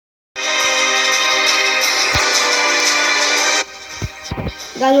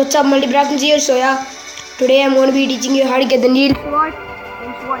Guys, what's up? Multi-Brackens here. So yeah, today I'm going to be teaching you how to get the needle sword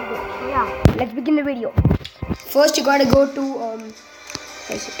in Swordigo. So yeah, let's begin the video. First, you gotta go to where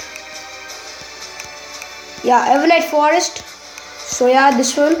is it? Yeah, Evernight Forest. So yeah,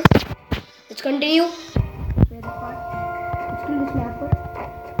 this one. Let's continue. So yeah, this part. Let's kill the snapper.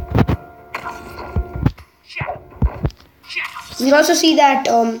 You can also see that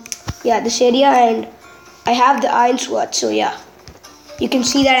yeah, this area, and I have the iron sword. So yeah. You can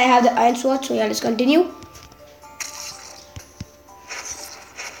see that I have the iron sword, so yeah, let's continue.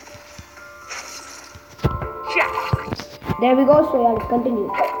 There we go, so yeah, let's continue.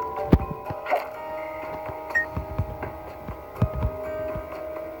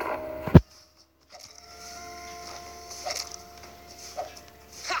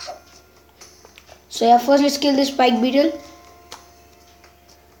 So yeah, first let's kill this spike beetle.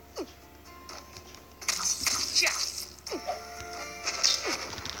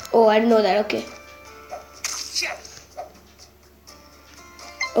 Oh, I didn't know that. Okay.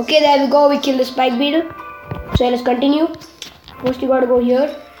 Okay, there we go. We killed the spike beetle. So let's continue. First, you gotta go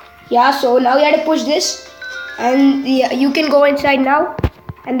here. Yeah. So now you have to push this, and yeah, you can go inside now.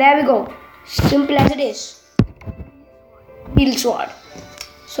 And there we go. Simple as it is. Needle sword.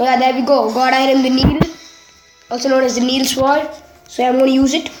 So yeah, there we go. Got item the needle, also known as the needle sword. So I'm gonna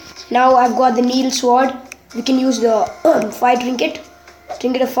use it. Now I've got the needle sword. We can use the fire trinket.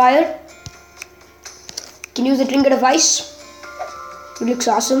 Trinket of fire. Can use the trinket of ice. It looks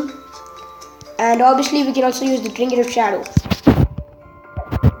awesome. And obviously we can also use the trinket of shadow.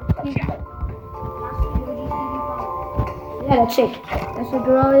 Yeah, that's it. That's the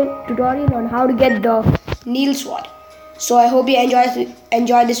tutorial on how to get the needle sword. So I hope you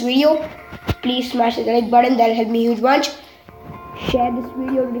enjoy this video. Please smash the like button. That'll help me a huge bunch. Share this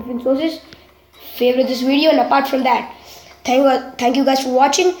video to different sources. Favorite this video, and apart from that, thank you guys for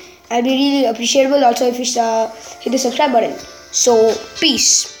watching. I'll be really appreciable also if you hit the subscribe button. So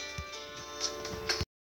peace.